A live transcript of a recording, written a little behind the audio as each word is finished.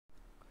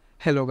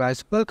Hello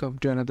guys, welcome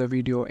to another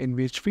video in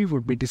which we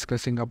would be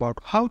discussing about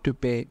how to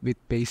pay with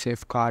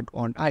PaysafeCard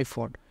on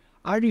iPhone.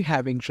 Are you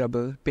having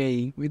trouble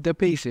paying with the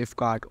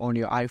PaysafeCard on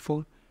your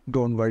iPhone?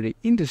 Don't worry,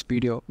 in this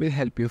video we'll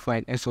help you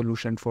find a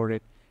solution for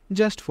it.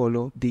 Just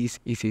follow these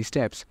easy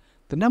steps.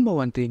 The number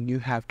one thing you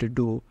have to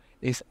do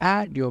is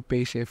add your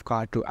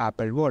PaysafeCard to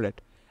Apple Wallet.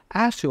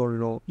 As you all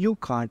know, you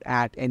can't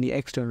add any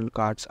external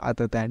cards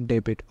other than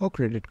debit or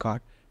credit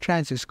card,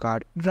 transit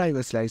card,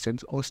 driver's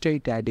license or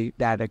state ID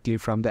directly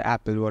from the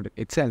Apple Wallet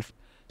itself.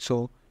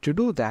 So to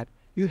do that,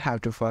 you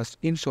have to first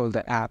install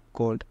the app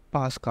called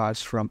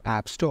Passcards from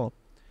App Store.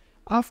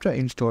 After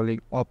installing,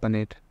 open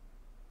it.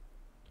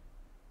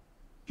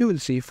 You will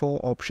see 4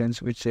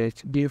 options which says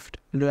gift,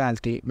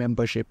 loyalty,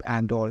 membership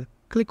and all.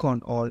 Click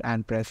on all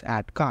and press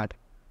add card.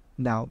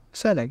 Now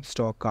select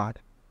store card.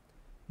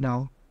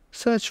 Now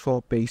search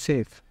for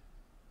PaySafe.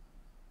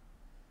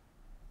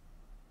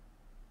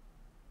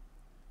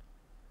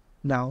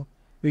 Now,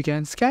 you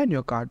can scan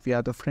your card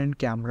via the front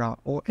camera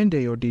or enter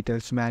your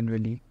details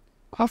manually.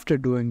 After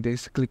doing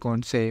this, click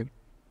on Save.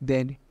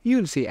 Then,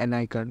 you'll see an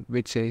icon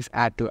which says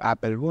Add to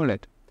Apple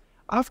Wallet.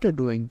 After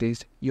doing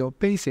this, your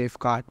PaySafe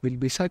card will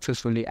be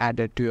successfully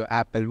added to your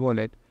Apple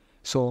Wallet.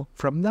 So,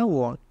 from now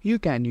on, you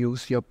can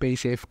use your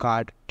PaySafe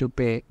card to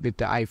pay with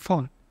the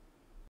iPhone.